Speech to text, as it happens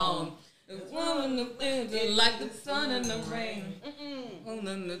like the sun and the rain.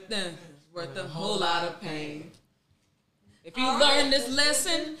 Worth a whole lot of pain. If you learn this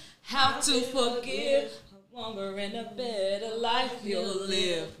lesson, how to forgive, a longer and a better life you'll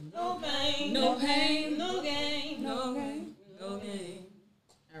live. No pain, no pain, no gain, no gain, no gain.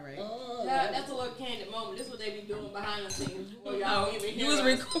 All right. That's a little candid moment. This is what they be doing behind the scenes. Well, y'all don't even hear was us.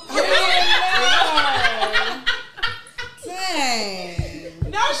 recording. Dang.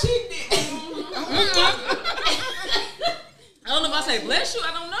 No, she didn't. I don't know if I say bless you.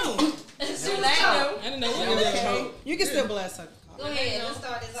 I don't know. I didn't know what Okay. You can still bless her. Go ahead. Let's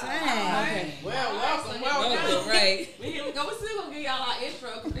start this off. Dang. Okay. Well, welcome. Welcome, right. Here we go. We're still gonna give y'all our intro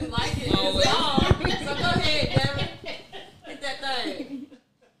because we like it. Oh, It's long. So go ahead, Devin. Hit that thing.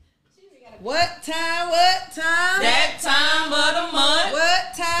 What time? What time? That time of the month.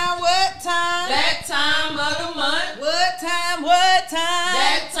 What time? What time? That time of the month. What time? What time?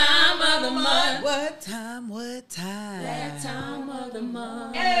 That time of the month. What time? What time? That time of the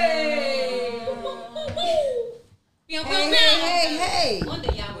month. Hey. Pew, pew, Hey, pew. hey, hey, One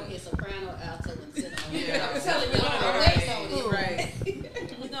day y'all will hear soprano, alto, and tenor. Yeah. I'm telling y'all, wait on it. Right.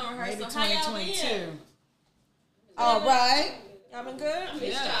 We're gonna rehearse. Maybe So how y'all 2022. All right. Y'all been good?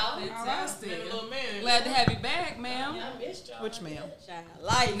 Yeah, It's been a little minute. glad to have you back, ma'am. I missed y'all. Which ma'am?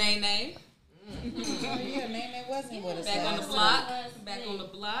 Like Nene. Oh, yeah, Nene wasn't with us. Back on the last block. time. Back on the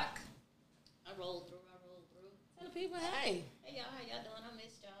block. I rolled through. Tell the people, hey. Hey, y'all, how y'all doing? I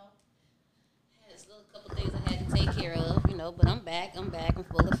missed y'all. Had a little couple things I had to take care of, but I'm back. I'm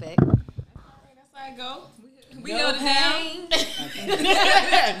full effect. That's how it go. We held it down.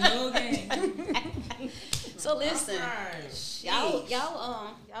 No game. So listen, Right. y'all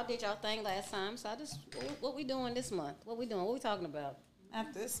did y'all thing last time. So what we doing this month? What we doing? What we talking about?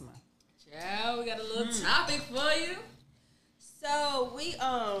 Not this month. Child, we got a little topic for you. So we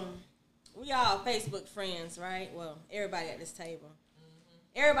all Facebook friends, right? Well, everybody at this table.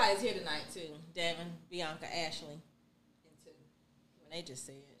 Everybody's here tonight too. Devin, Bianca, Ashley, and two. When they just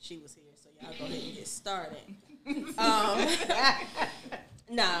said she was here, so y'all go ahead and get started.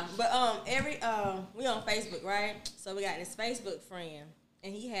 Nah, but we on Facebook, right? So we got this Facebook friend,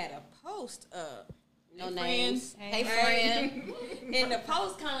 and he had a post up. No Hey, names. friend. Hey, friend. And the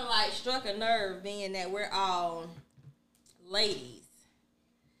post kind of like struck a nerve, being that we're all ladies,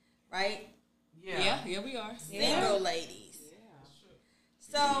 right? Yeah, we are. Single ladies.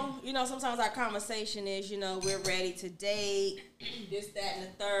 So, sometimes our conversation is, we're ready to date, this, that, and the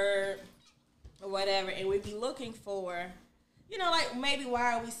third, or whatever, and we be looking for, like maybe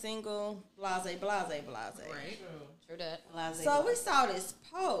why are we single, blase, blase, blase. Right. True that. So we saw this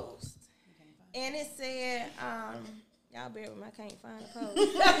post, and it said, y'all bear with me, I can't find the post.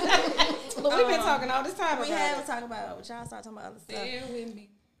 Look, we've been talking all this time We about haven't it. talked about it, but y'all start talking about other stuff. Bear with me.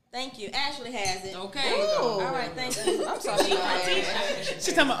 Thank you. Ashley has it. Okay. All right, thank you. I'm sorry. She's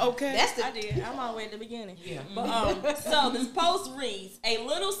talking about okay. That's I did. I'm all the way at the beginning. Yeah. But so this post reads: a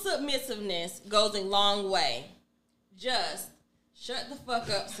little submissiveness goes a long way. Just shut the fuck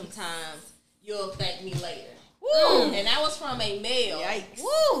up sometimes. You'll thank me later. Woo! And that was from a male. Yikes.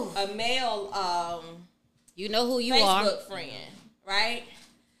 Woo! A male You know who you Facebook friend, right?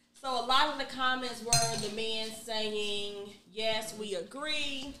 So a lot of the comments were the men saying, yes, we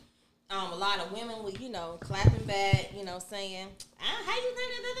agree. A lot of women were, clapping back, saying, how you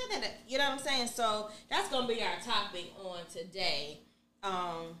think that? You know what I'm saying? So that's going to be our topic on today.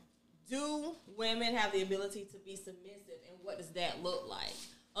 Do women have the ability to be submissive, and what does that look like?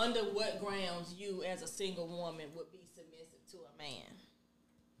 Under what grounds you, as a single woman, would be submissive to a man?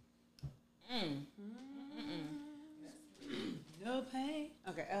 No pain.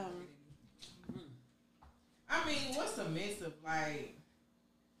 Okay. I mean, what's submissive? Like,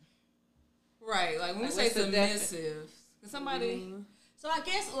 Right. Like when we Like, say what's the submissive, somebody. So I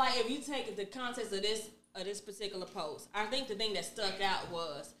guess, like, if you take the context of this particular post, I think the thing that stuck out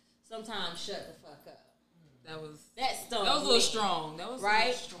was sometimes shut the fuck up. That was That stung a little me, strong. That was a right?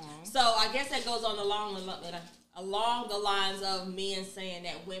 little strong. So I guess that goes on along the lines of men saying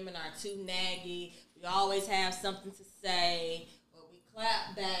that women are too naggy. We always have something to say, or we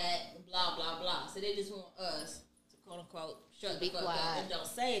clap back, blah blah blah. So they just want us to quote unquote shut Be the fuck quiet. up and don't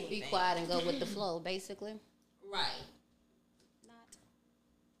say anything. Be quiet and go with the flow, basically. Right. Not.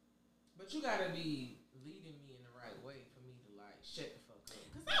 but you gotta be leading me in the right way for me to like shut the fuck up.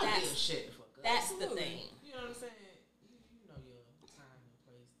 Cause I don't feel shut the fuck up. That's the thing. You know what I'm saying? You know your time and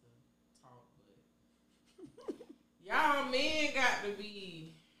place to talk, but y'all men got to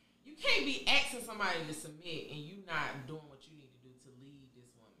be. You can't be asking somebody to submit and you not doing what you need to do to lead this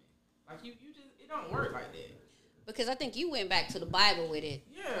woman. Like you just it don't work like that. Because I think you went back to the Bible with it.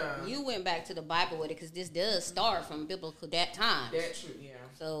 Yeah. You went back to the Bible with it because this does start from biblical that time. That's true, yeah.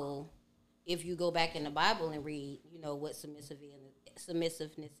 So if you go back in the Bible and read, what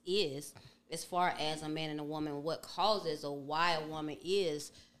submissiveness is, as far as a man and a woman, what causes or why a woman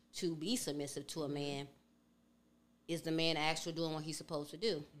is to be submissive to a man, is the man actually doing what he's supposed to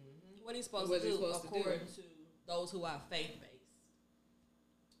do? What he's supposed to do according to those who are faith-based.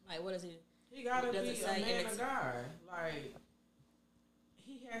 Like, what is he? He gotta Does be it a say man in of God. Like,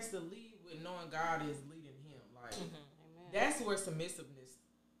 he has to lead with knowing God is leading him. Like, that's where submissiveness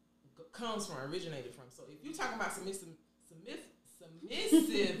comes from, originated from. So if you're talking about submissiveness,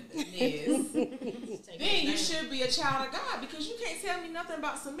 then you should be a child of God, because you can't tell me nothing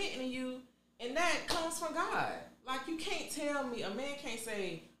about submitting to you, and that comes from God. Like, you can't tell me, a man can't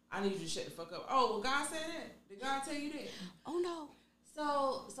say, I need you to shut the fuck up. Oh, well, God said that. Did God tell you that? Oh, no.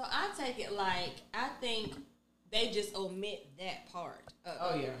 So I take it like, I think they just omit that part.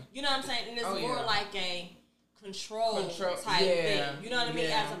 Oh, yeah. You know what I'm saying? And it's more yeah. like a control type yeah. thing. You know what I mean?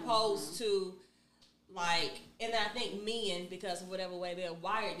 Yeah. As opposed to, like, and I think men, because of whatever way they're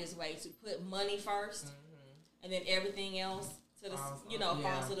wired this way, to put money first, and then everything else to the,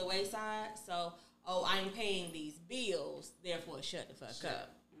 falls to the wayside. So, I'm paying these bills, therefore shut the fuck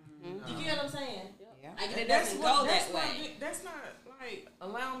up. You get what I'm saying? Yeah. Like, it doesn't go that way. That's not, like,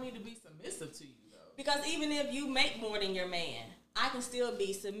 allowing me to be submissive to you, though. Because even if you make more than your man, I can still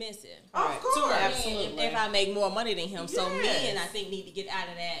be submissive. Of course. To a man Absolutely. if I make more money than him. So Yes. men, I think, need to get out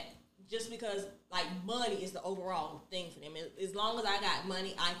of that. Just because, like, money is the overall thing for them. As long as I got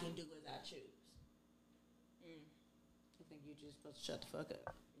money, I can do as I choose. I think you just supposed to shut the fuck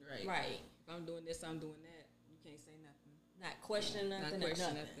up. Right. If I'm doing this, I'm doing that. You can't say nothing. Not questioning nothing. Not or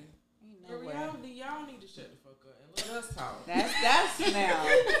question nothing. nothing. In reality, y'all need to shut the fuck up and let us talk. That's now.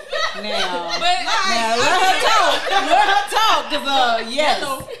 But Let her talk, cause yes.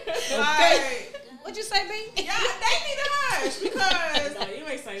 Like, What'd you say, B? yeah, they need to hush, because No, you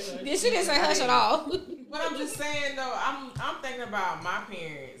ain't say that. She didn't say hush at all. but I'm just saying though, I'm thinking about my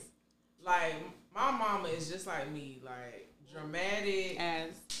parents. Like, my mama is just like me, like dramatic, As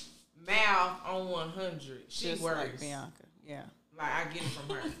mouth on 100. She just works. like Bianca. Yeah. Like, I get it from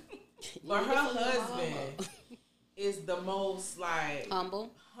her. But her husband is the most, like,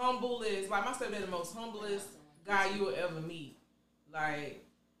 humblest. Like, my stepdad, the most humblest guy you will ever meet. Like,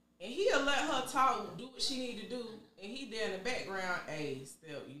 and he'll let her talk, do what she need to do, and he there in the background, hey,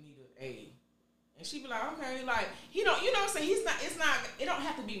 Steph, you need an A. And she be like, okay, like, he don't, you know what I'm saying? It don't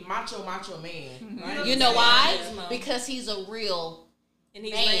have to be macho man. Right? You know why? Yes, Because he's a real And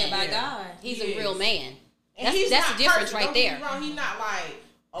he's man. led by Yeah. God. He's He a real is. man. And he's That's not the difference perfect. right Don't get there. me wrong, he's not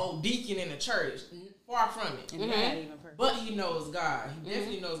like, deacon in the church. Far from it. And not even perfect. But he knows God. He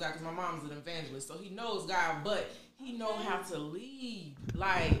definitely knows God, because my mom's an evangelist. So he knows God, but he know how to lead.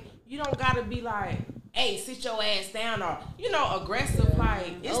 Like, you don't got to be like, hey, sit your ass down, or, aggressive.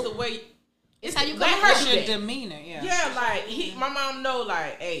 Like, it's the way. It's how you let come her across do Your that. demeanor, yeah. Yeah, like, my mom know,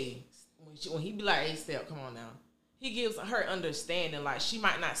 like, hey, when he be like, hey, Steph, come on now. He gives her understanding. Like, she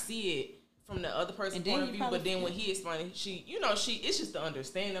might not see it from the other person's And then point of you view, probably but then feel- when he explains, it's just the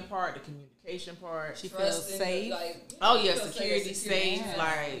understanding part, the communication part. She feels safe. Oh yeah, security, safe, Yeah.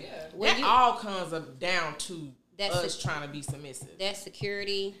 like When that you- all comes up down to That's us the- trying to be submissive. That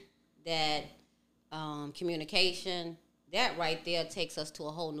security, that communication, that right there takes us to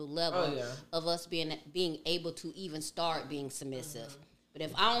a whole new level Oh, yeah. of us being able to even start being submissive. But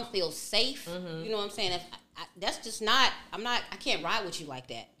if I don't feel safe, you know what I'm saying? If that's just not. I can't ride with you like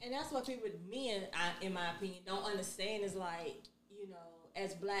that. And that's what people, men, in my opinion, don't understand is like,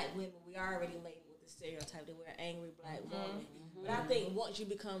 as black women, we already labeled with the stereotype that we're an angry black woman. But I think once you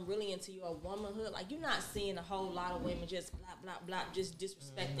become really into your womanhood, like, you're not seeing a whole lot of women just blah, blah, blah, just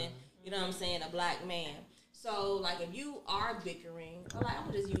disrespecting, you know what I'm saying, a black man. So, like, if you are bickering, or like,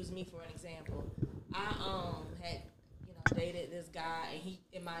 I'm going to just use me for an example. I had dated this guy, and he,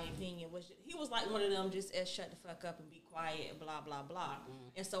 in my opinion, he was like one of them just shut the fuck up and be quiet and blah blah blah.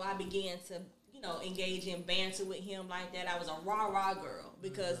 And so I began to engage in banter with him like that. I was a rah girl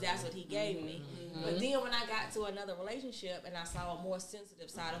because that's what he gave me. But then when I got to another relationship and I saw a more sensitive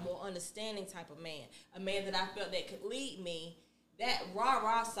side, a more understanding type of man, a man that I felt that could lead me, that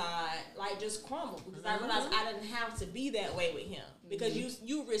rah side like just crumbled, because I realized I didn't have to be that way with him, because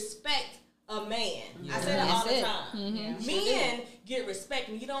you respect a man. I say that all the time. Men get respect,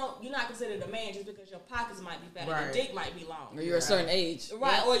 and you're not considered a man just because your pockets might be fat, or your dick might be long, Or you're a certain age.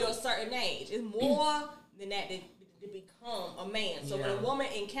 right? Or you're a certain age. It's more than that to become a man. So when a woman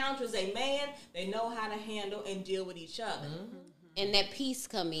encounters a man, they know how to handle and deal with each other. And that peace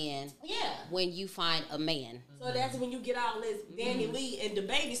come in Yeah. when you find a man. So that's when you get all this Danny Lee and the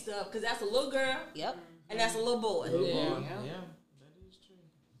baby stuff, because that's a little girl Yep. and that's a little boy. Yeah. Yeah. That is true.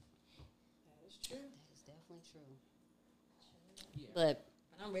 That is true. That is definitely true. Yeah. But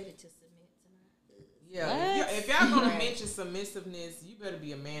But I'm ready to submit tonight. Yeah, if y'all gonna mention submissiveness, you better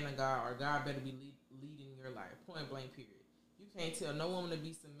be a man of God, or God better be leading your life. Point blank. Period. You can't tell no woman to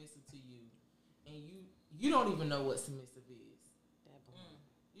be submissive to you, and you don't even know what submissive is.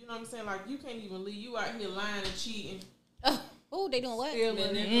 You know what I'm saying? Like, you can't even leave. You out here lying and cheating. oh, they doing what? Like,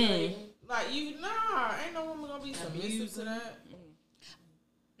 ain't no woman gonna be submissive to that.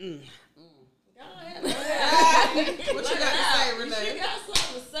 Go ahead. What you got to say, Renee? You got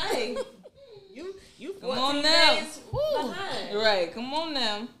something to say. You Come on 14 now. days behind. Right, come on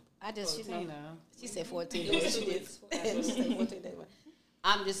now. I just, you know, she said 14 Yeah, days. she did. She said 14 days.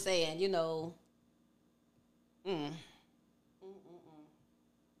 I'm just saying, you know.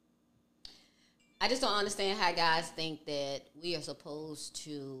 I just don't understand how guys think that we are supposed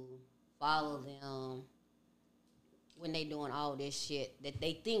to follow them when they doing all this shit that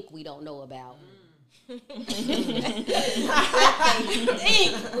they think we don't know about. That they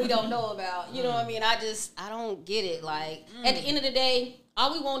think we don't know about. You know what I mean? I don't get it. Like, at the end of the day,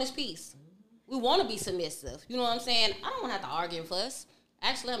 all we want is peace. We want to be submissive. You know what I'm saying? I don't want to have to argue and fuss.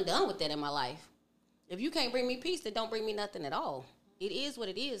 Actually, I'm done with that in my life. If you can't bring me peace, then don't bring me nothing at all. It is what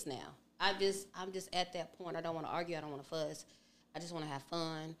it is now. I'm just at that point. I don't want to argue. I don't want to fuss. I just want to have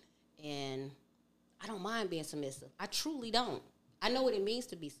fun. And I don't mind being submissive. I truly don't. I know what it means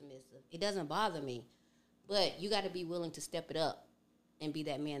to be submissive. It doesn't bother me. But you got to be willing to step it up and be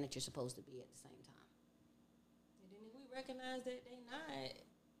that man that you're supposed to be at the same time. And then if we recognize that they not,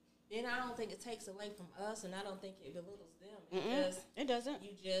 then I don't think it takes away from us, and I don't think it belittles them. It doesn't.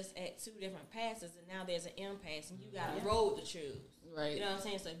 You just at two different passes, and now there's an impasse, and you got a road to choose. Right. You know what I'm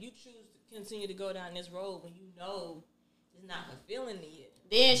saying? So if you choose to continue to go down this road when you know it's not fulfilling you,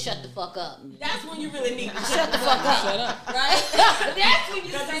 Then shut the fuck up. that's when you really need to Shut the fuck up. Shut up. right? That's when you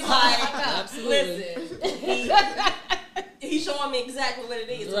Because say it's like, like, Absolutely. listen, he's showing me exactly what it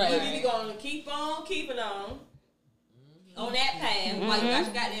is. So Right. you either gonna keep on keeping on that path while you got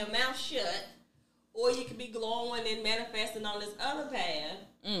your goddamn mouth shut, or you could be glowing and manifesting on this other path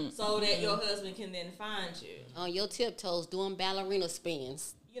so that your husband can then find you. on your tiptoes doing ballerina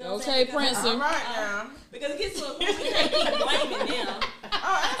spins. You know what I'm Okay, saying? Because- Prince. All right now. Because it gets to a point where you can't keep blaming them.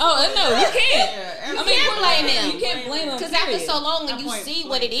 Oh, no, you can't. Yeah, You I mean, can't blame them. You can't blame them. Because after period. so long and you see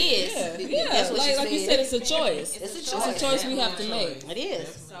what it is, Yeah, that's what she like you said, it's a choice. It's a It's choice. a choice we have to make. It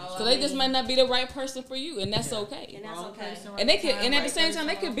is. So they just might not be the right person for you, and that's okay. And that's okay. And they could, and at the same time,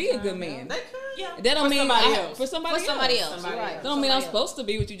 they could be a good man. They could. Yeah. That don't mean somebody else. for somebody For somebody else. else, you're right. That don't mean I'm Somebody else. supposed to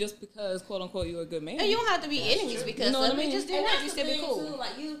be with you just because, quote unquote, you're a good man. And you don't have to be enemies because You know what of I it. mean? Just do And that. that's You the still be thing cool. too.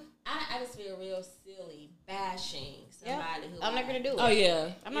 Like I just feel real silly bashing somebody who I'm not gonna do it. Oh yeah,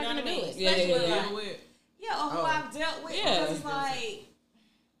 I'm You not know gonna what I do mean? it. Yeah, Especially yeah, with, yeah. like, Deal with. yeah, or who Oh. I've dealt with. Yeah. Because it's like,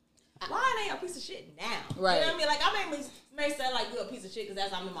 why ain't they a piece of shit now? Right. You know what I mean? Like, I may say like you're a piece of shit because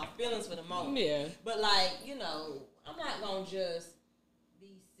that's I'm in my feelings for the moment. yeah. But like, you know, I'm not gonna just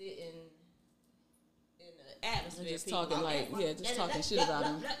be sitting in the atmosphere. Just people. talking like, yeah, just talking shit about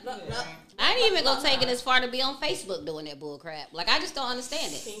him. I ain't even gonna take it as far to be on Facebook doing that bull crap. Like I just don't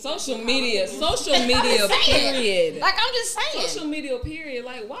understand it. Social media, period. Like I'm just saying. Social media, period.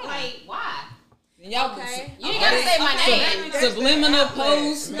 Like why? Like why? And y'all Okay. You ain't gotta say my name. subliminal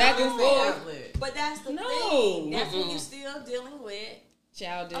posts back and forth. Outlet. But that's the No. thing. That's when you're still dealing with,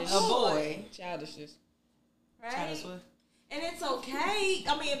 Childish. A boy. Childishness. right? And it's okay.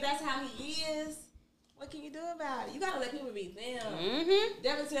 I mean, if that's how he is, what can you do about it? You gotta let people be them. Mm-hmm.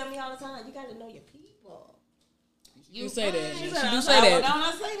 Devin tell me all the time, you gotta know your people. You say that. She You said, do I say said, that. don't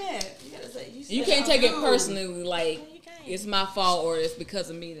I say that? You gotta say You can't take it personally like No, you can't. it's my fault or it's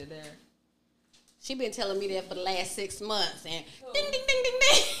because of me that they're. She been telling me that for the last 6 months. And ding, ding, ding, ding,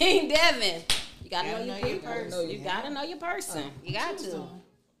 ding. Devin, you gotta know your people. You gotta know your person. You got to.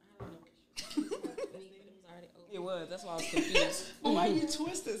 It was. That's why I was confused. Why you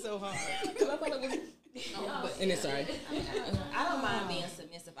twisted so hard? And it's sorry. I don't mind being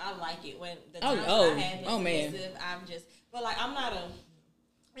submissive. I like it when the Oh, times oh, I have been oh, man. submissive. I'm just, but like I'm not a.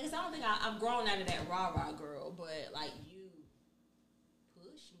 Because I don't think I've grown out of that rah girl. But like you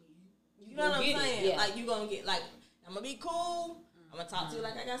push me, you know what I'm get it, saying? yeah. Like you gonna get like I'm gonna be cool. I'm gonna talk to you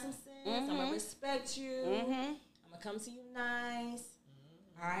like I got some sense. I'm gonna respect you. I'm gonna come to you nice.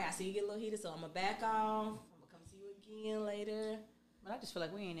 All right, I see you get a little heated, so I'm gonna back off. I'm gonna come see you again later. But I just feel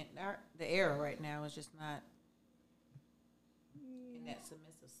like we ain't in the era right now is just not in that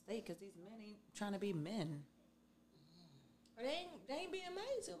submissive state because these men ain't trying to be men. Or they ain't being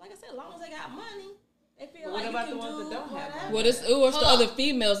made to. Like I said, as long as they got money, they feel What like about you the can ones do that don't have whatever. money? Well, it's the other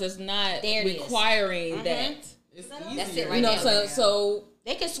females that's not There it is. requiring that. It's That's easier. it right You know, there. so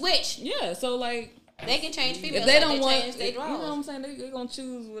They can switch. yeah, so like They can change females. if they like don't want, change their you know what draws. I'm saying, they're gonna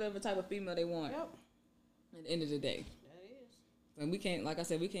choose whatever type of female they want. Yep. At the end of the day, and we can't, like I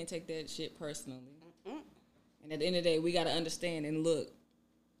said, we can't take that shit personally. And at the end of the day, we got to understand and look.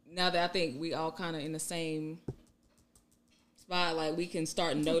 Now that I think we all kind of in the same spot, like we can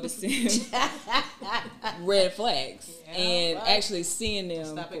start noticing red flags and actually seeing them.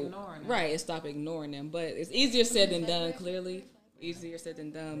 Stop ignoring them. Right, and stop ignoring them. But it's easier said than done. Clearly, easier said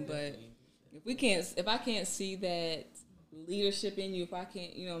than done. But if I can't see that leadership in you, if I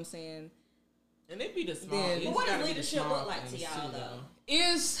can't, you know what I'm saying. And it be the small. Then- it's But what gotta does be the leadership small look like to things, y'all, too, though?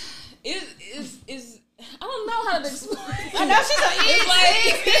 Is I don't know how to explain. I know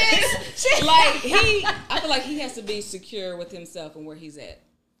she's Like he, I feel like he has to be secure with himself and where he's at.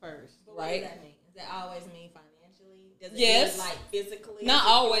 first. But what Right. does that mean? Does that always mean financially? Does it Yes. mean like physically? Not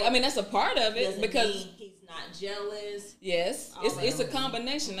always. I mean, that's a part of Does it it because mean he's not jealous? yes, All it's that. a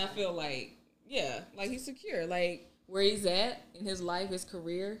combination. I feel like like he's secure, like where he's at in his life, his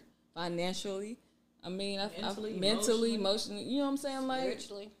career, financially. I mean, mentally, emotionally. You know what I'm saying? Like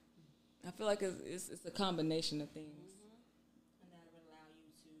Spiritually. I feel like it's a combination of things. And that would allow you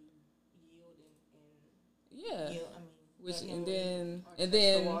to yield and Yeah. yield. I mean, Which let him and The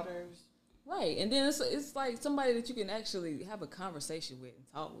then waters. right, and then it's like somebody that you can actually have a conversation with and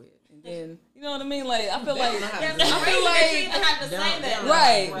talk with, and then you know what I mean. Like I feel like That's I feel crazy that you like even have to say that.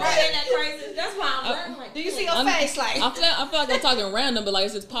 right. Right. Ain't that crazy? That's why I'm learning. Like, Do you see your I'm- face? Like, I feel like I'm talking random, but like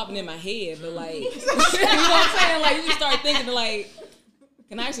it's just popping in my head. But like, you know what I'm saying? Like you just start thinking like,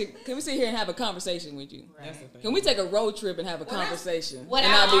 can we sit here and have a conversation with you? That's the thing. Can we take a road trip and have a conversation? Without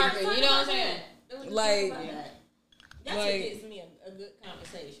And I'll be- arguing, you know what I'm saying? Like, That's like- what gets me a good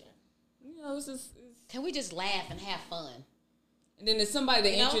conversation. you know, it's just. Can we just laugh and have fun? And then there's somebody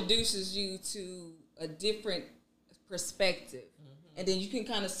that You know? introduces you to a different perspective. And then you can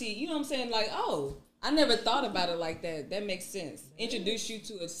kind of see, you know what I'm saying? Like, oh, I never thought about it like that. That makes sense. Introduce you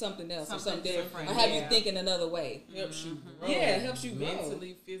to something else or something different. Or have you thinking another way. Helps you grow. Yeah, it helps you grow.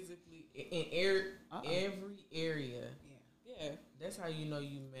 mentally, physically, in every area. Yeah, that's how you know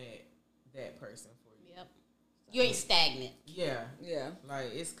you met that person for you. Yep. You ain't stagnant. Yeah, Yeah. like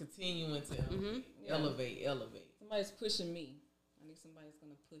it's continuing to elevate. Somebody's pushing me. I need somebody that's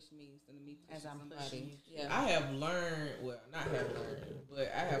going to push me instead of me pushing As I'm somebody. pushing you. Yeah. I have learned, well, not have learned,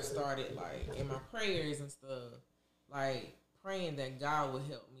 but I have started like in my prayers and stuff, like praying that God would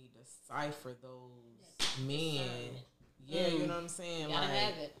help me decipher those men. Yeah, you know what I'm saying? Gotta like,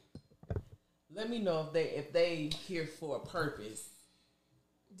 have it. let me know if they here for a purpose.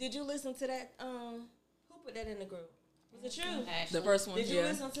 Did you listen to that? Who put that in the group? Was it you? Ashley. The first one, Did you yeah.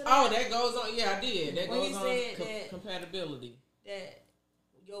 listen to that? Oh, that goes on. Yeah, I did. That When goes he on said that- compatibility. That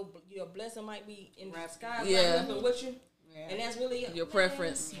your blessing might be in the sky, Yeah. like with you, and that's really Your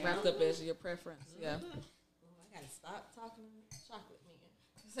preference. Wrapped up as your preference. Yeah. I gotta stop talking to chocolate man.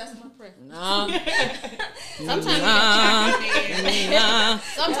 'Cause that's my preference. Nah.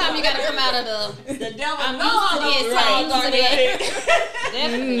 Sometimes you gotta come out of the. The devil I'm knows used to I'm this. wrong. I'm used to that.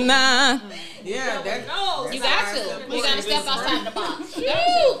 Definitely. Nah. Yeah, that's knows. You that's got how I to. You gotta step separate outside the box. You got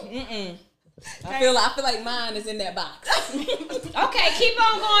to. I feel like mine is in that box. Okay, keep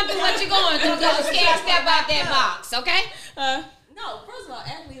on going through what you're going through. Because you can't step out that box. Okay. No, first of all,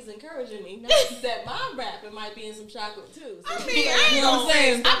 Ashley is encouraging me. Not that my rapping might be in some chocolate too. So I mean, I ain't You know what I'm gonna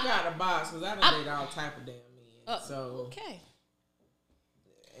saying? step out of the box because I done did all type of damn men. So Okay.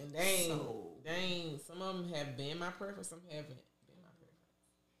 and they ain't. Some of them have been my preference. Some haven't been my preference.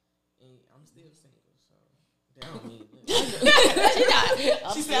 And I'm still single, so that don't mean nothing.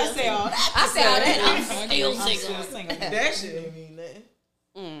 she said, I say all that. I said all that. I'm still single. single. That shit ain't mean nothing.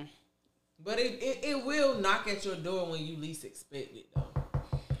 Mm. But it will knock at your door when you least expect it, though.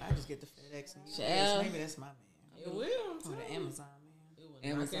 I just get the FedEx and Child. UPS. Maybe that's my man. It will. I'm Or telling the you. Amazon man. It will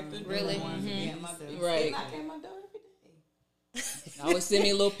knock Amazon. at the door. Really? Yeah, my door. Right. They knock at my door every day. Always send me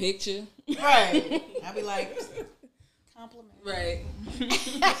a little picture. Right. I be like, compliment. Right.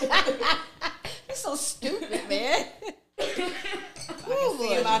 It's so stupid, man. I can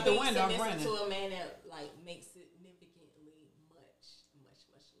see him out the window. I'm running. to a man that like makes significantly much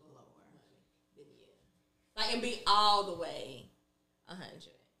lower money than you. Like and be all the way 100.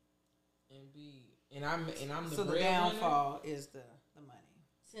 And I'm the So the breadwinner. downfall is the money.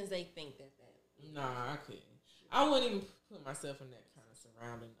 Since they think that. Nah, I couldn't. I wouldn't even put myself in that kind of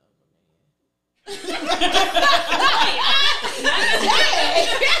surrounding of a man.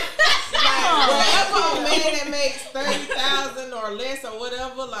 Wherever know a man that makes 30,000 or less or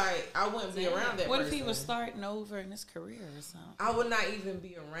whatever, like I wouldn't be around that. What person. if he was starting over in his career or something? I would not even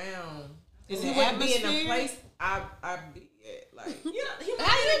be around. Is He it wouldn't be in atmosphere? a place I'd be at. Like, How do you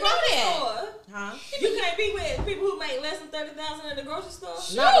know that? huh? You can't be with people who make less than 30,000 at the grocery store.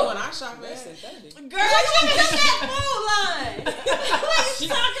 Not the one I shop Less than at. 30. Girl, you took that food line. What you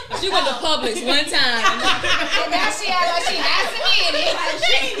talking about? She went to Publix one time. And now she act like she has to get it.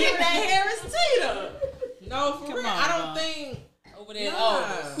 She ain't giving that Harris Teeter. No, for Come real. on, I don't Mom. think. Over there. Nah.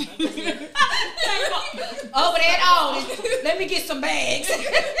 Over there at all. Let me get some bags.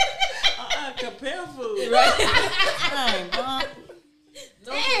 Compare food. Right. Dang, Mom.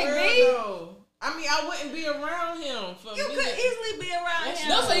 No, Dang, for B. real, though. I mean, I wouldn't be around him for You me. could easily be around him.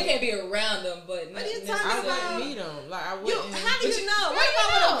 No, so you can't be around them, but What are you not talking I necessarily. wouldn't meet him. Like I You, wouldn't. how do you know? What if I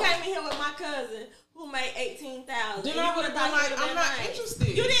would have came in here with my cousin who made 18,000? Then I would have been like, I'm not interested.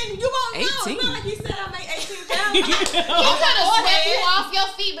 You didn't. You won't know. It's 18. not like you said I made 18,000. He could have swept you off your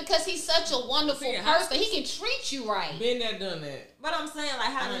feet because he's such a wonderful See, how- person. He can treat you right. Been there, done that. But I'm saying,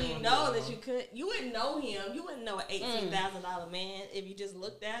 like, how I do ain't you gonna know do that that. you could? You wouldn't know him. You wouldn't know an $18,000 man if you just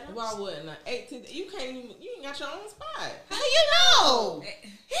looked at him. Why wouldn't I? 18. You can't even. You ain't got your own spot. How do you know?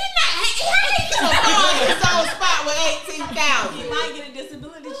 His own spot with 18,000. You might get a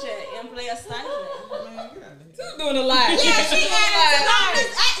disability check and play a stipend. Man, get out of here. She's doing a lot. Yeah, she added to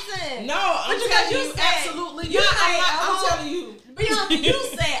Donna's accent. No, I'm But telling you you, said- absolutely you not. said, I'm telling you. Bianca, you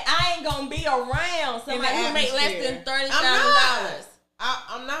said I ain't gonna be around somebody who make less than $30,000.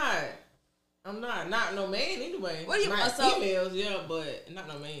 I'm not. I'm not. Not no man anyway. What do you- Not so- females, yeah, but not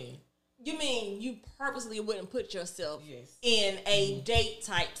no man. You mean you purposely wouldn't put yourself Yes. in a date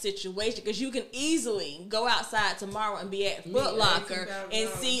type situation because you can easily go outside tomorrow and be at Foot Locker and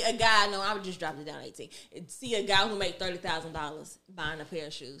 $18,000. see a guy. No, I would just drop it down 18. And see a guy who make $30,000 buying a pair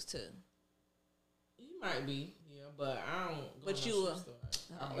of shoes too. He might be, yeah, but I don't. Go But in you no will. shoe store.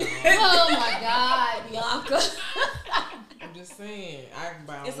 Oh my God, Bianca. I'm just saying, I can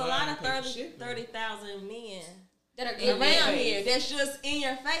buy. It's a online lot and of pay for shipping. 30,000 men That are around here that's just in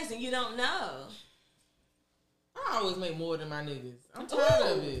your face and you don't know. I always make more than my niggas. I'm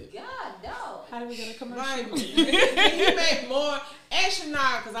tired of it. God, no. How do we get a commercial? Like, he made more. Actually,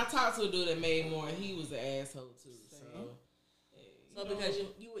 nah, because I talked to a dude that made more, and he was an asshole too. So, So because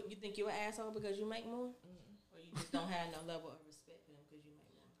you think you're an asshole because you make more, or you just don't have no level of respect for them because you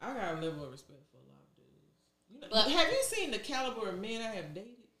make more. I got a level of respect for a lot of dudes. You know, But- have you seen the caliber of men I have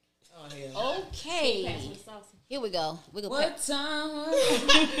dated? Oh hell. Okay. Pass me the sauce. Here we go. We go. What time was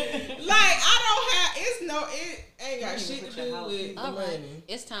Like I don't have. It's no. It ain't got shit to do with the All right. money.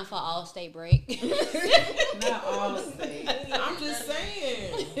 It's time for all state break. Not all state. I'm just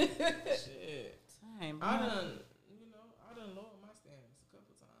saying. Shit. Dang, I Mom. done. You know, I done lowered my standards a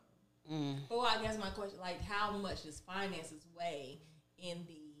couple times. Well, I guess my question, like, how much does finances weigh in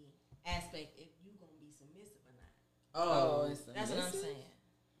the aspect if you gonna be submissive or not? Oh, That's what I'm saying.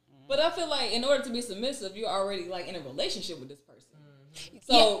 But I feel like in order to be submissive, you're already like in a relationship with this person.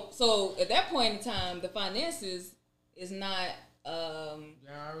 So at that point in time, the finances is not.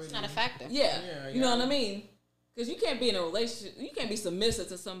 It's not a factor. Yeah, you know what I mean? Because you can't be in a relationship. You can't be submissive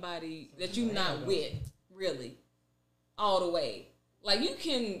to somebody that you're not with, really, all the way. Like you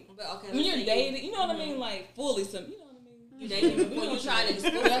can But okay, when you're dating. You know what I mean? Like fully some. You know what I mean? you dating before you try to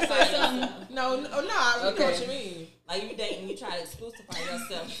Did I say something? exclusify. No, I know Okay. what you mean. Like you dating, you try to exclusify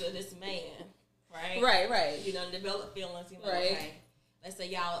yourself to this man, right? Right. You know, develop feelings. You know, Right. okay. Let's say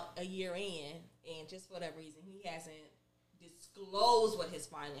y'all a year in, and just for whatever reason, he hasn't disclosed what his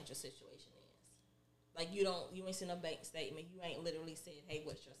financial situation is. Like you ain't seen a bank statement. You ain't literally said, "Hey,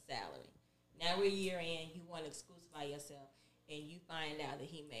 what's your salary?" Now we're a year in. You want to exclusify yourself, and you find out that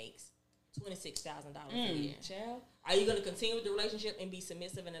he makes $26,000 a year. Child. Are you going to continue with the relationship and be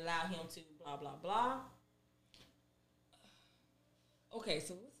submissive and allow him to blah blah blah? Okay,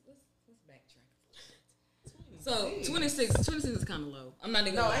 so let's backtrack. So 26 is kind of low. I'm not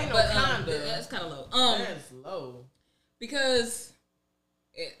even. No, gonna ain't lie, no kinda. That's kind of low. That's low. Because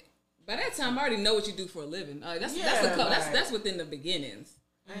by that time I already know what you do for a living. That's within the beginnings.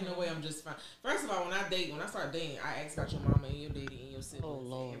 Ain't no way I'm just fine. First of all, when I start dating, I ask about your mama and your daddy and your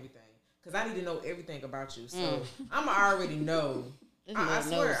siblings and everything. Because I need to know everything about you. So I'ma already know. I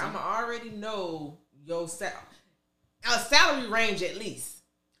swear, I'ma already know your salary range at least.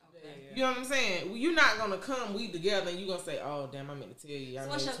 Okay. You know what I'm saying? Well, you're not gonna come we together and you gonna say, "Oh damn, I meant to tell you." So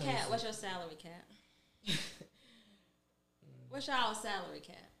what's your cap? What's your salary cap? What's y'all salary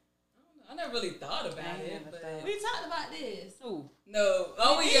cap? I never really thought about it. But We talked about this. no.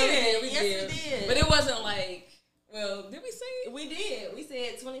 Oh, we did. Yes, we did. But it wasn't like Well, did we say it? We did. We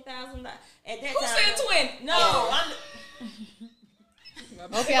said $20,000 at that Who time. said 20? No, Oh.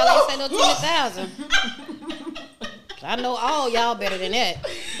 Hope y'all ain't say no 20,000. I know all y'all better than that.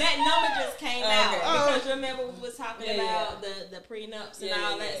 that number just came out because remember we was talking Yeah, about the prenups and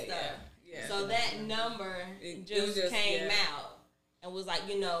all that stuff. Yeah. So that number It just was came out and was like,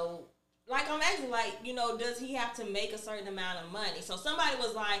 like I'm asking, like, does he have to make a certain amount of money? So somebody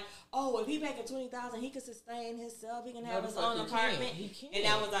was like, oh, if he making $20,000, he can sustain himself. He can have his own apartment. And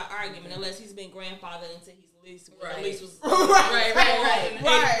that was our argument, unless he's been grandfathered into his lease. Right. The lease was Right.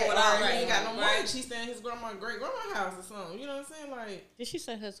 He ain't got no money. She's staying in his great grandma's house or something. You know what I'm saying? Like, Did she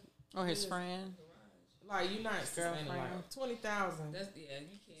say his or his friend? like you not sustaining like 20,000. That's you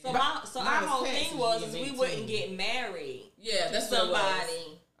can't. So our whole thing was is we wouldn't get married. Yeah, to that's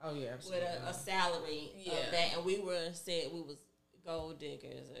somebody. Oh yeah, With a salary of that, and we said we was gold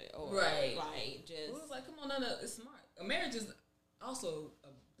diggers or right, like just. It was like, come on, no, it's smart. A marriage is also a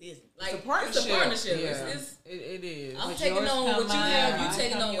business. Like it's a partnership. It's a partnership. Yeah. It is. I'm taking on what you have. You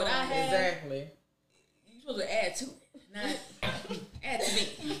taking on what I have. Exactly. You supposed to add to it, not add to me.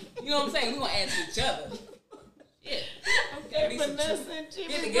 You know what I'm saying? We gonna add to each other. Yeah. Okay.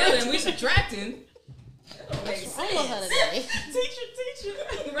 Get together and we subtracting. I know her today. Teacher.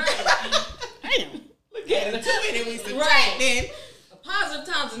 Right. Damn. Look at it. 2 minutes we subtract. Right. Then A positive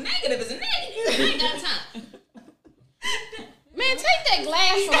times a negative is a negative. I ain't got time. Man, take that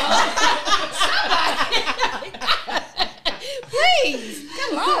glass from her. Somebody. Please.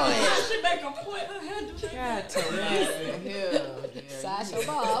 Come on. She make a point. Her head to God, yeah. Sasha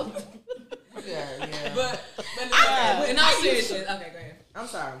Bob. Yeah. But in all seriousness, okay, go ahead. I'm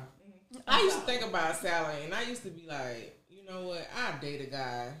sorry. I used to think about salary, and I used to be like, you know what? I'd date a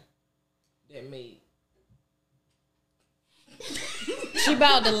guy that made. She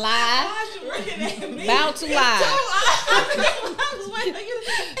about to lie. About to lie.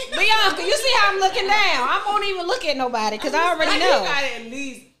 Bianca, you see how I'm looking down? I won't even look at nobody because I already know. You got at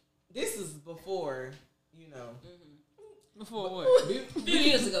least. This is before, Before what? A few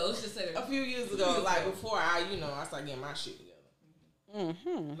years ago, let's just say that. A few years ago, like before I started getting my shit together.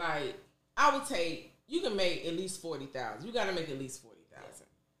 Mm-hmm. Like I would take. You can make at least 40,000. You got to make at least 40,000.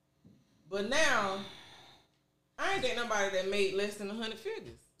 But now, I ain't dating nobody that made less than 100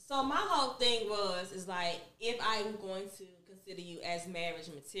 figures. So my whole thing is like, if I'm going to consider you as marriage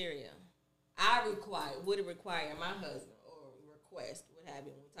material, would it require my husband or request, what have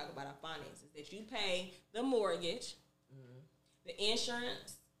you, when we talk about our finances, that you pay the mortgage, the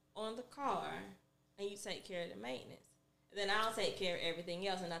insurance on the car, and you take care of the maintenance. And then I'll take care of everything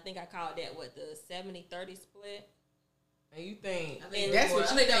else. And I think I called that, the 70-30 split? And you think that's what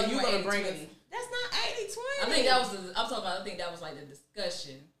you think you're going to bring us. That's not 80-20. I think that was I think that was like the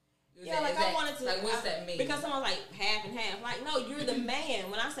discussion. Yeah, like I wanted to. Like, what's that mean? Because someone's like half and half. Like, no, you're the man.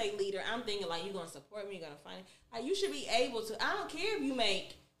 When I say leader, I'm thinking like you're gonna support me, you're gonna find. Like, you should be able to. I don't care if you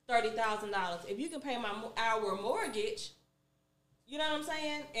make $30,000. If you can pay our mortgage, you know what I'm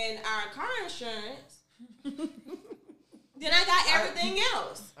saying, and our car insurance, then I got everything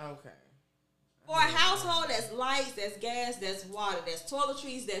else. Okay. For a household, that's lights, that's gas, that's water, that's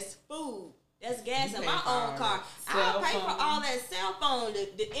toiletries, that's food. That's gas in my own car. I'll pay for all that cell phone,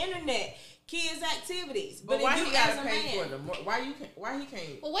 the internet, kids' activities. But why if he you gotta as a pay man, for them? Why he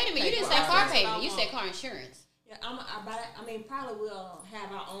can't? Well, wait a minute. You didn't say car payment. You said car insurance. Yeah, probably we'll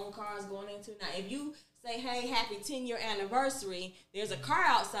have our own cars going into. Now, if you say, hey, happy 10-year anniversary, there's a car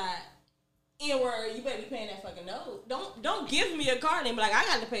outside, N-word, you better be paying that fucking note. Don't give me a car and be like, I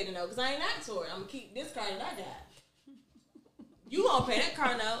got to pay the note because I ain't asked for it. I'm going to keep this car that I got. You going to pay that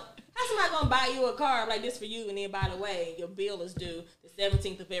car note. How's somebody going to buy you a car like this for you, and then, by the way, your bill is due the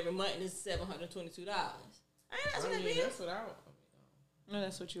 17th of every month, and it's $722? I ain't asking that bill. That's what I want. No,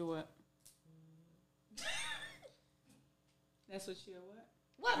 that's what you're what? That's what you're what?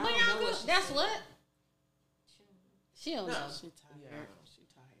 What? Bianca? That's what? She don't know. She tired.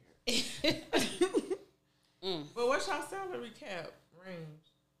 But what's y'all salary cap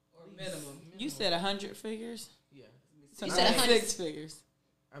range? Or minimum. You said 100 figures? Yeah. So You said 100. 6 figures.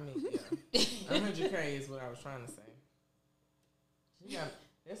 I mean, yeah. 100K is what I was trying to say. Yeah,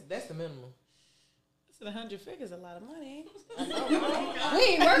 that's the minimum. I said 100 figures a lot of money. We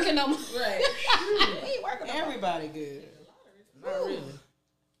ain't working no more. Right. We ain't working no more. Everybody good. Not really.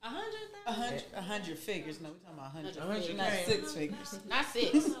 100 figures. No, we're talking about 100. 100K. Not 6 figures. Not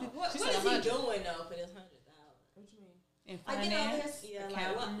 6. What is he doing though for this 100,000? What you mean? In Like, finance,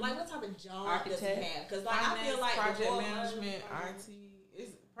 like what type of job does he architect, have? Because like I feel like project management, IT,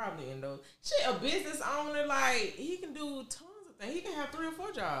 it's probably in those. Shit, a business owner, like he can do tons of think he can have 3 or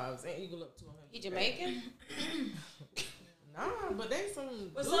 4 jobs and equal up to him. He Jamaican? Nah, but they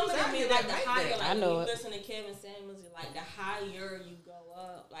some. But some of them mean like the higher, like I know when you it. listen to Kevin Samuels, like the higher you go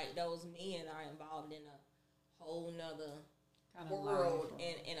up, like those men are involved in a whole nother world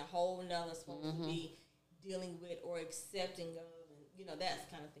and a whole nother supposed to be dealing with or accepting of, and you know, that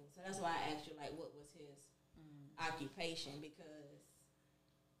kind of thing. So that's why I asked you, like, what was his occupation, because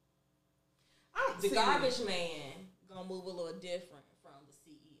the garbage man gonna move a little different from the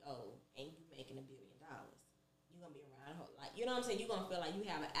CEO, and you making $1 billion. You're gonna be around, like, you know what I'm saying? You're gonna feel like you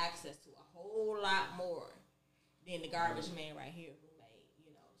have access to a whole lot more than the garbage man right here who made,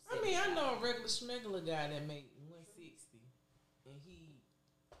 you know. I mean, I know a regular schmegular guy that made 160, and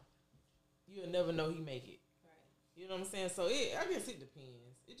you'll never know he make it. Right. You know what I'm saying? So I guess it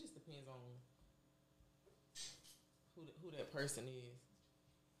depends. It just depends on who that person is.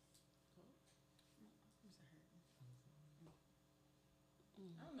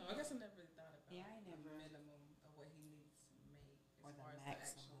 I don't know. I guess I never really thought about Yeah, I never. the minimum of what he needs to make as Or the far as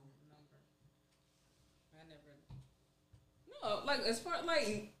maximum. the actual number. I never. No, like as far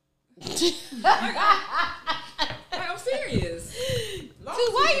like I'm serious. Dude, why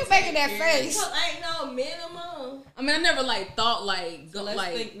are you making that face? Because ain't no minimum. I mean, I never like thought like So go let's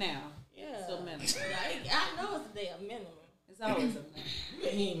like. think now. Yeah. So minimum. Like, I know it's a damn minimum. It's always a minimum.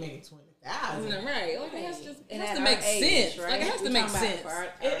 He ain't making 20,000. Right, like it has to, it And has at to make our age, sense. right? Like it has We to make talking about sense. for our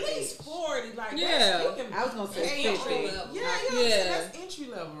At least 40. Like Yeah. that's, you can, I was gonna say hey, 50. Yeah, that's entry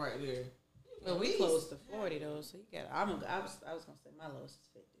level right there. But we close to 40 though, so you got. I was gonna say my lowest is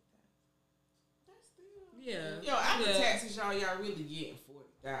 50,000. Yeah. Yo, after Yeah. taxes, y'all really getting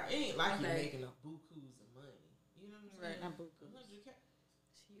 40,000. It ain't like you Okay. making a bukus of money. You know what I'm saying? Not buku. 100K.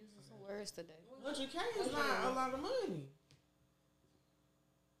 She using some words today. 100K is not a lot of money.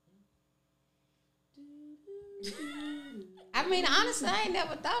 I mean, honestly, I ain't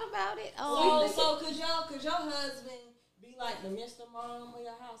never thought about it. So could your husband be like the Mr. Mom of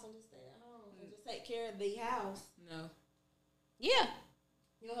your house and just stay at home and just take care of the house? No. Yeah.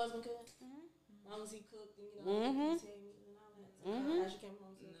 Your husband could? As long as he cooked and, you know, he said meat and all that. So as you came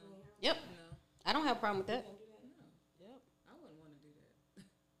home to the clean house. Yep. No. I don't have a problem with that. You can't do that? Yep. I wouldn't want to do that.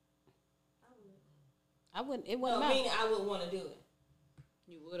 I wouldn't. It wouldn't No, matter. meaning I would want to do it.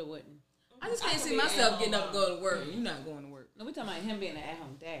 You would or wouldn't? I just can't could see be myself at getting home up and going to work. You're not going to work. No, we talking about him being an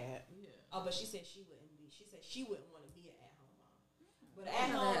at-home dad. Oh, but she said she wouldn't be. She said she wouldn't want to be an at-home mom. But I at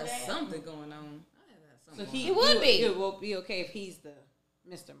have home to have dad. something going on. I have to have So something. he It would be. It will be okay if he's the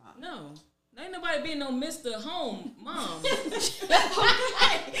Mr. Mom. No. Ain't nobody being no Mr. Home Mom. We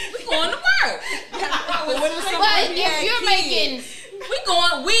going to work. But if you're making, We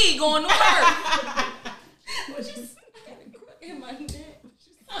going to work. In my neck.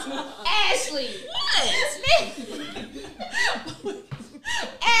 Ashley, What?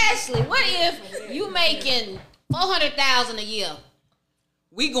 Ashley, what if you making $400,000 a year?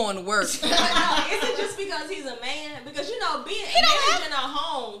 We going to work. Is it just because he's a man? Because, you know, being managing a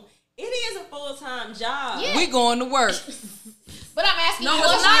home, it is a full-time job. Yeah. We going to work. But I'm asking No, you,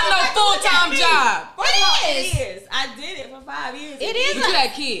 it's not no full-time job. It is. I did it for 5 years. It is. But you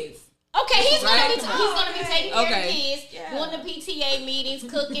had kids. Okay, he's gonna Right? be taking care of the Okay. kids, Yeah. going to PTA meetings,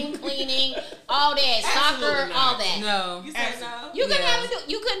 cooking, cleaning, all that, soccer, Absolutely all not. that. No. You said no? You couldn't Yeah. have it.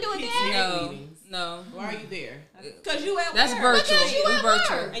 You couldn't do it there. No. meetings. No. Why are you there? Because you at That's work. virtual. Because you We at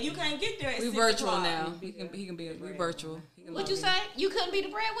virtual. work. And you can't get there at We 6 virtual o'clock. now. He can be. We virtual. He can What be- you say? You couldn't be the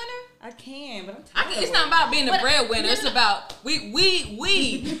breadwinner? I can, but I'm I tired. can, it's not about being a breadwinner. It's about we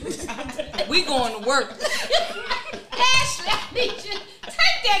going to work. Ashley, I need you.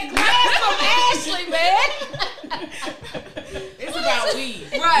 Take that glass from Ashley, man. It's about we.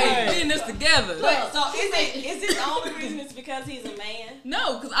 Right. We in this together. But, so is it the only reason it's because he's a man?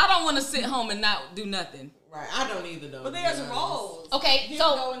 No, because I don't want to sit home and not do nothing. Right. I don't either though. But there's roles. Okay, You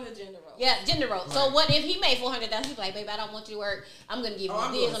so- go in the gender role. Yeah, gender role. So what if he made $400,000? He's like, baby, I don't want you to work. I'm gonna give you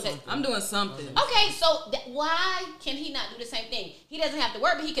I'm this. doing I'm something. I'm doing something. Okay, so why can he not do the same thing? He doesn't have to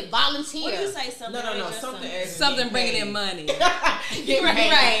work, but he can volunteer. What do you say? Something? No. Just Something. Something bringing in money. Get paid.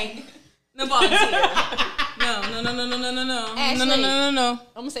 Right. No volunteer. No. Ashley. No.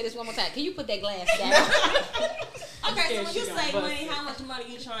 I'm gonna say this one more time. Can you put that glass down? Okay, so when she you gonna say bust money, it. how much money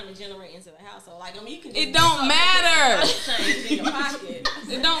you trying to generate into the household? Like, I mean, you can. It just don't matter. Change in your pocket.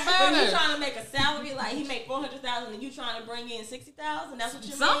 It don't But you matter. trying to make a salary, like he make 400,000, and you trying to bring in 60,000. That's what you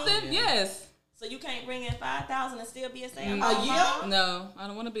mean. Something, yes. So you can't bring in 5,000 and still be a stay-at-home A year? mom? No, I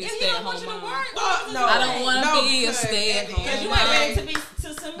don't want to be a If he don't want stay-at-home you to mom. work, Oh, no. I don't want to No, be a because stay-at-home because you mom. ain't ready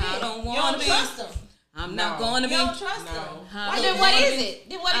to submit. I don't You wanna don't be. trust him. I'm not going to be. You don't trust them. Then what is it?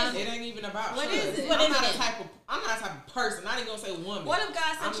 Then what is it? It ain't even about what trust. is it? I'm not the type of person. Not even gonna say woman. What if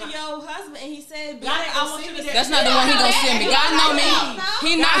God sent you your husband and he said, God ain't I gonna want you send to me that. That's not the one he gonna send me. God know me.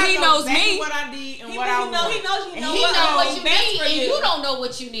 He knows me. What I need and He what I want. He knows you know he know what you need, and you don't know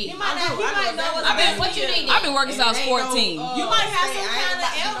what you need. He might know what you need. I've been working since I was 14. You might have some kind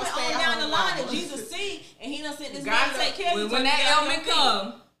of ailment on down the line that Jesus see, and he done sent this man to take care of you. When that ailment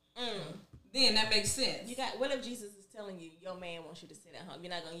come, then that makes sense. You got. What if Jesus is telling you your man wants you to sit at home?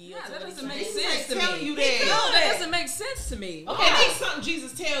 You're not gonna yield to that what doesn't he's make saying? sense to me. Telling you that. No, that doesn't make sense to me. Okay, that's something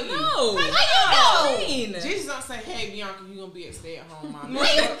Jesus tell you. No. How you know? Jesus don't say, "Hey, Bianca, you gonna be a stay-at-home mom."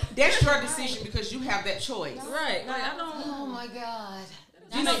 That's your decision because you have that choice. Right. Like, I don't. Oh my God.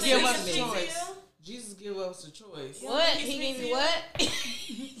 Jesus give us a Jesus choice. Jesus give us a choice. What? He gave you what?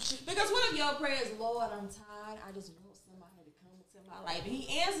 Because what if your prayer is, Lord, I'm tired. I just want somebody to come into my life. And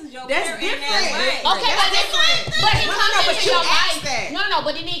he answers your That's prayer different. in that way. Okay, but he comes into you your ask life. that. No,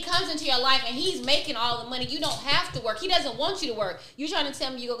 but then he comes into your life and he's making all the money. You don't have to work. He doesn't want you to work. You trying to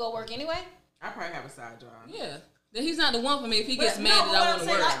tell me you gonna go work anyway? I probably have a side job. Yeah. Then he's not the one for me if he gets But mad no, that I what want I'm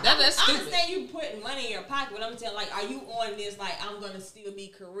to work. saying, like, That's I stupid. understand you putting money in your pocket, but I'm telling, like, are you on this, like, I'm going to still be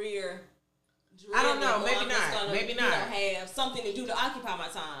career driven? I don't know. or Maybe I'm just not. gonna, Maybe you not. know, have something to do to occupy my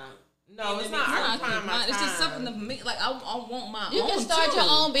time. No, it's not. It's occupying my time. It's just something to me. Like, I want my own. You can start too. your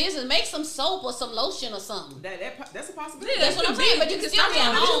own business. Make some soap or some lotion or something. That's a possibility. Yeah, That's what I'm saying. But you can still be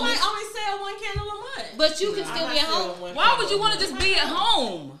at But you home. might only sell one candle a month. But you can still be at home. Why would you want to just be at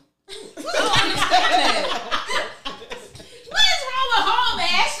home? I don't understand that. What is wrong with home,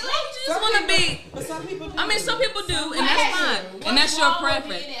 Ashley? You just want to be. But some people do. I mean, some people do, and that's fine, and that's your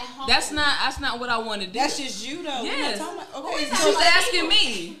preference. That's not what I want to do. That's just you, though. Yes. Okay. She's asking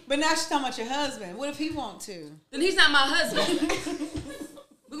me. But now she's talking about your husband. What if he want to? Then he's not my husband.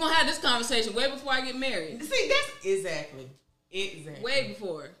 We're gonna have this conversation way before I get married. See, that's exactly. Way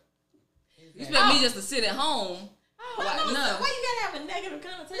before. You expect me just to sit at home? Why you gotta have a negative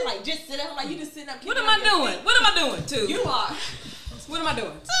connotation? Like, just sit up, like, you just sitting up. What am I doing? What am I doing? Too. You are. What am I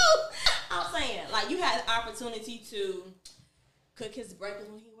doing? I'm saying, like, you had the opportunity to cook his breakfast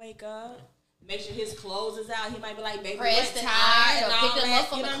when he wake up. Make sure his clothes is out. He might be like, baby, Pressed we're and tired ironed, or and all pick them that. up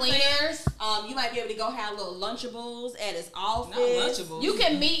from You the know what I'm saying? cleaners. You might be able to go have little Lunchables at his office. Not Lunchables. You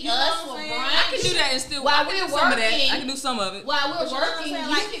can meet You us know for what I'm saying? brunch. I can do that and still. While I can we're do some of that. working. I can do some of it. While we're But you know what I'm working, saying?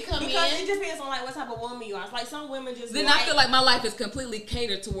 you Like, can come because in. it depends on like what type of woman you are. It's like some women just Then I feel like my life is completely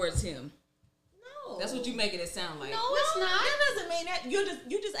catered towards him. no. That's what you making it sound like. No, it's not. That doesn't mean that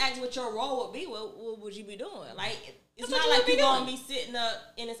you just ask what your role would be. What would you be doing? Like, it's That's not what like you you're would gonna be be sitting up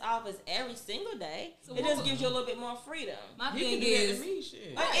in his office every single day. So it what just would- gives you a little bit more freedom. My You thing can do that is, to me,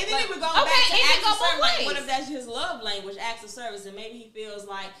 shit. Like, and then like- it would go Okay, back to it can acts go of both service. Like, ways. what if that's his love language, acts of service, and maybe he feels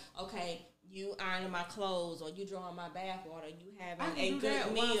like, okay, you ironing my clothes, or you drawing my bath water, you I having can a do good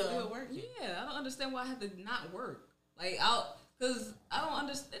that while I'm still meal. working. yeah, I don't understand why I have to not work. Like, because I don't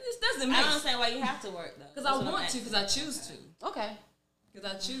understand. This doesn't I make don't sense. understand why you have to work though. Because I want to, because I choose to. Okay. Because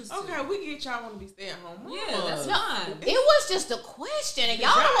I choose to. Okay, we get y'all want to be stay at home. Yeah, that's fine. It was just a question, and y'all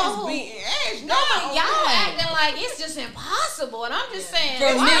Y'all know is who. beating ass. No, but y'all acting like it's just impossible, and I'm just saying.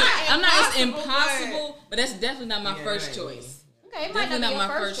 For me, why? I'm not. It's impossible, impossible, but that's definitely not my Yeah, first that ain't choice. Okay, it might Definitely not not be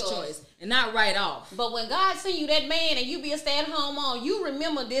my your first choice, and not right off. But when God send you that man and you be a stay-at-home mom, you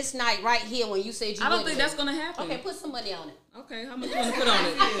remember this night right here when you said you. I don't wouldn't think do that's it. gonna happen. Okay, put some money on it. Okay, how much you want to put on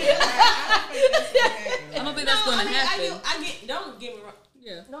it? I I don't think that's gonna happen. I get. Don't get me wrong.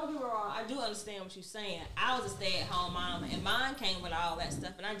 Yeah. Don't get me wrong. I do understand what you're saying. I was a stay-at-home mom, and mine came with all that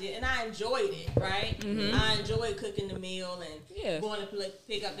stuff, and I enjoyed it. Right? Mm-hmm. I enjoyed cooking the meal and going to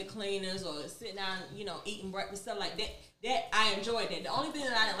pick up the cleaners or sitting down, eating breakfast, stuff like that. That I enjoyed that. The only thing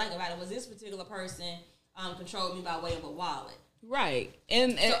that I didn't like about it was this particular person controlled me by way of a wallet. Right.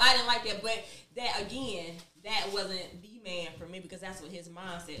 And So I didn't like that. But that again, that wasn't the man for me because that's what his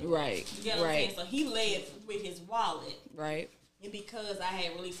mindset was. Right. You get what I'm saying? So he led with his wallet. right. And because I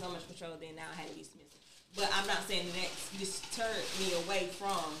had really so much control, then now I had to be submissive. But I'm not saying that deterred me away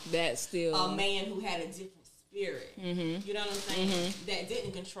from That's still a man who had a different spirit. Mm-hmm. You know what I'm saying? Mm-hmm. That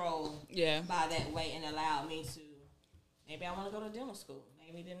didn't control Yeah. by that way and allowed me to, maybe I want to go to dental school.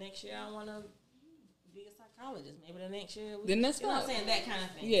 Maybe the next year I want to be a psychologist. Maybe the next year. Then that's you know what I'm fine. saying? That kind of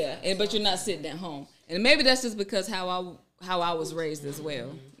thing. Yeah, but you're not sitting at home, and maybe that's just because how I was raised as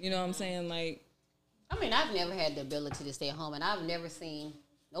well. You know what I'm saying? Like, I mean, I've never had the ability to stay at home, and I've never seen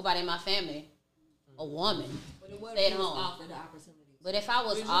nobody in my family, a woman, stay at home. Offered the opportunity. But if I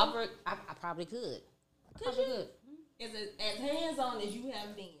was offered, I probably could. Is it as hands-on as you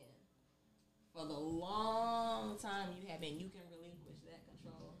have been for the long time you have been, you can relinquish that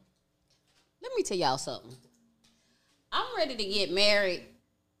control? let me tell y'all something. I'm ready to get married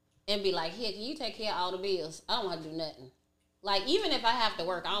and be like, here, can you take care of all the bills? I don't want to do nothing. Like, even if I have to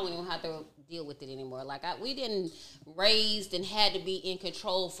work, I don't even have to deal with it anymore. Like, we didn't raised and had to be in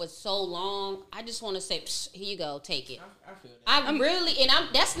control for so long. I just want to say, here you go, take it. I feel that. I'm really, and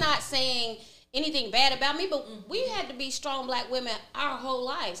that's not saying anything bad about me, but we had to be strong black women our whole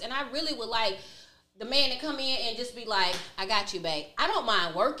lives. And I really would like the man to come in and just be like, I got you, babe. I don't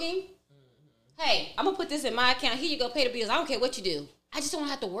mind working. Hey, I'm going to put this in my account. Here you go, pay the bills. I don't care what you do. I just don't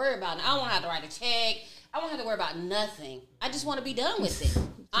have to worry about it. I don't want to have to write a check. I don't have to worry about nothing. I just want to be done with it.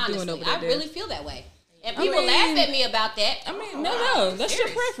 Honestly, I really feel that way. And people laugh at me about that. I mean, no, that's your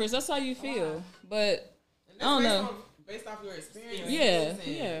preference. That's how you feel. But I don't know. Based off your experience, yeah,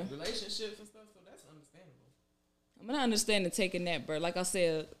 relationships and stuff. So that's understandable. I'm not understanding taking that, but like I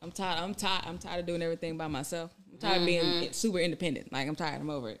said, I'm tired of doing everything by myself. I'm tired of being super independent. Like I'm tired. I'm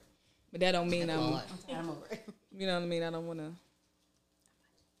over it. But that don't mean I'm tired. I'm over it. You know what I mean? I don't want to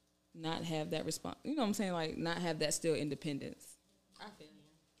not have that response. You know what I'm saying? Like not have that still independence. I feel you.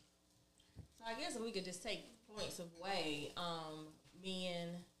 So I guess if we could just take points of way, men,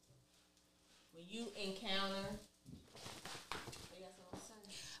 when you encounter,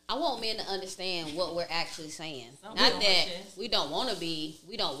 I want men to understand what we're actually saying. Not that we don't want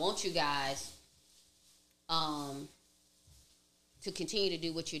you guys to continue to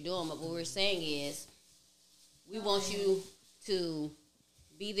do what you're doing, but what we're saying is we want you to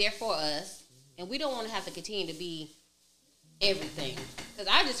be there for us, and we don't want to have to continue to be everything.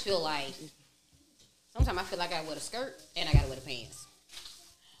 Because I just feel like sometimes I feel like I gotta wear the skirt and I gotta wear the pants.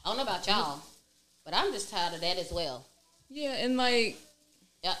 I don't know about y'all, but I'm just tired of that as well. Yeah, and like,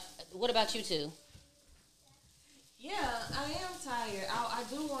 what about you two? Yeah, I am tired. I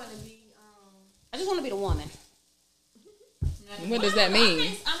do want to be. I just want to be the woman. What does that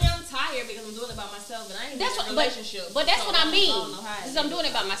mean? I'm tired because I'm doing it by myself, and I ain't in a relationship. But that's what I mean. Because I'm doing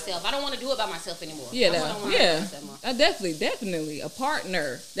it by myself. I don't want to do it by myself anymore. Yeah, I definitely a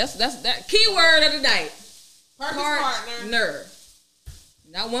partner. That's that key word of the night. Partner.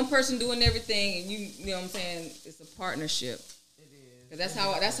 Not one person doing everything, and you know what I'm saying. It's a partnership. It is. That's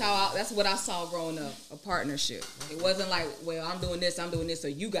what I saw growing up. A partnership. It wasn't like, well, I'm doing this, so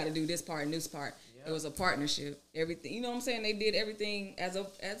you got to do this part and this part. Yep. It was a partnership. Everything, you know what I'm saying? They did everything as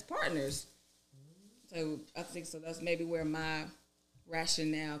partners. So I think so. That's maybe where my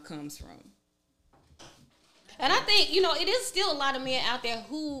rationale comes from. And I think, it is still a lot of men out there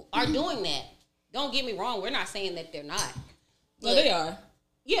who are doing that. Don't get me wrong. We're not saying that they're not. Well, they are.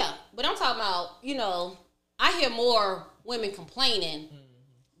 Yeah, but I'm talking about, I hear more women complaining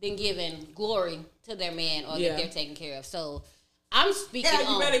than giving glory to their man or that they're taken care of. So I'm speaking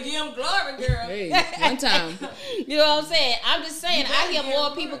you better give them glory, girl. Hey, one time. You know what I'm saying? I'm just saying I hear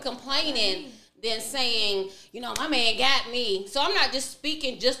more people complaining than saying, my man got me. So I'm not just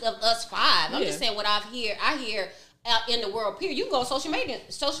speaking just of us five. I'm just saying what I hear out in the world, period. You can go on social media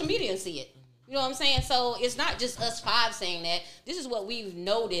and see it. You know what I'm saying? So it's not just us five saying that. This is what we've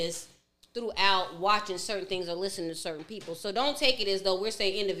noticed throughout watching certain things or listening to certain people. So don't take it as though we're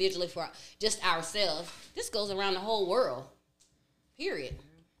saying individually for just ourselves. This goes around the whole world. Period.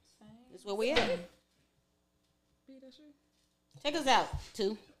 That's where we at. Take us out,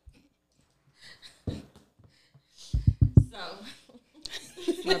 too. So,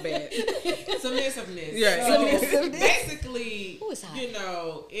 my bad. Submissiveness. Yeah. So basically,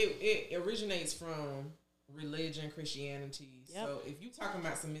 it originates from religion, Christianity. Yep. So if you talking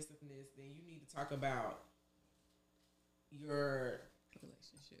about submissiveness, then you need to talk about your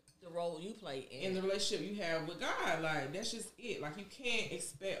relationship, the role you play in the relationship you have with God. Like that's just it. Like you can't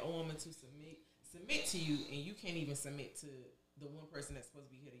expect a woman to submit to you, and you can't even submit to the one person that's supposed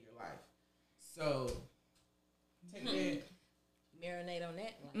to be head of your life. So take that. Marinate on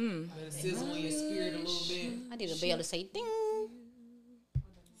that. Let it sizzle in your spirit a little bit. I need to be able to say ding.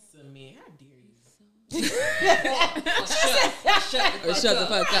 Submit. How dare you? Shut the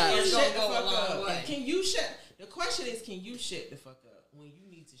fuck up. Can you shut? The question is, can you shut the fuck up when you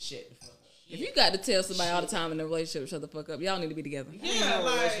need to shut the fuck up? If you got to tell somebody all the time in a relationship, shut the fuck up, y'all need to be together. Yeah,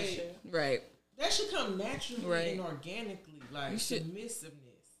 like right. That should come naturally and organically, like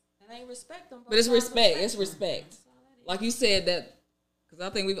submissiveness. And ain't respect them. But it's respect. It's respect. Like you said that, because I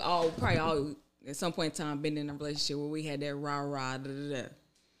think we've probably all at some point in time been in a relationship where we had that rah-rah, da-da-da.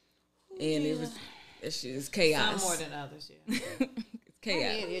 And it was, that shit is chaos. Some more than others, yeah. It's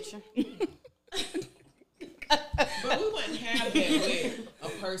chaos. But we wouldn't have that with a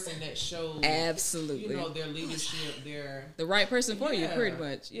person that shows absolutely, their leadership, the right person for you, pretty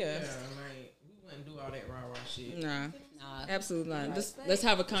much. Yeah. Like we wouldn't do all that rah-rah shit. Nah. Absolutely not. Let's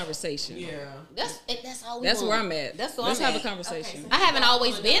have a conversation. Yeah. That's all we That's want. where I'm at. That's what Let's I'm have at. a conversation. Okay, I haven't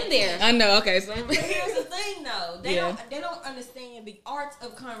always been there. I know. Okay. So But here's the thing, though. They Yeah. don't understand the art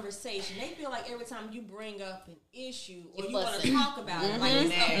of conversation. They feel like every time you bring up an issue or you want to fussing. talk about it, like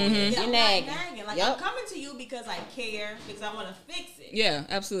it's You're nagging. Like Yep. I'm coming to you because I care, because I want to fix it. yeah,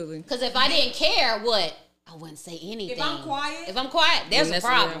 absolutely. Because if I didn't care, what? I wouldn't say anything. If I'm quiet, there's a that's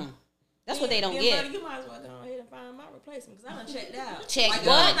problem. That's what they don't then, get. Brother, you might as well go ahead and find my replacement because I done checked out. Check like,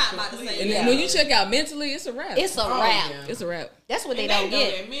 what? I'm not about to say And that. when you check out mentally, it's a wrap. It's a wrap. yeah. It's a wrap. That's what And they don't know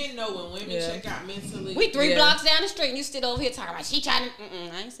get. that. Men know when women Yeah. check out mentally. We 3 Yeah. blocks down the street and you still over here talking about she trying to.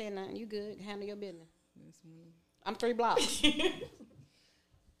 I ain't saying nothing. You good? Handle your business. I'm 3 blocks. 3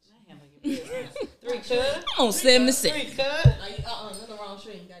 cut. I'm on 76. 3 cut. You're in the wrong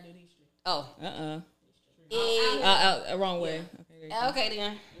street. You gotta do these streets. Oh. Wrong way. Yeah. Okay, there you go. Okay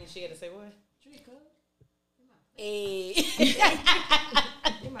then. And she had to say what? Street cut.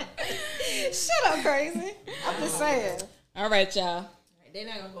 Shut up, crazy. I'm just saying. All right, y'all. They're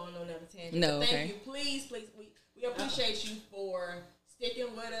not gonna go on no another tangent. No, But thank okay. you. Please, we appreciate you for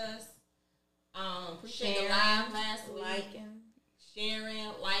sticking with us. Appreciate the live last week. Sharing,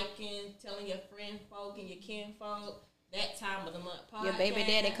 liking, telling your friend folk and your kin folk. That time of the month podcast. Your baby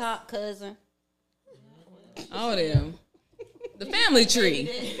daddy cousin. All them. The family tree.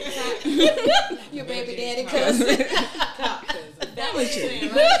 Your baby daddy cousin. Family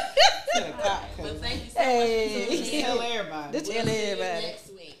tree. But thank you so Hey. much. Tell everybody. Tell everybody. Next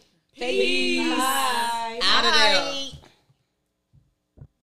week. Peace. Bye. Out of there.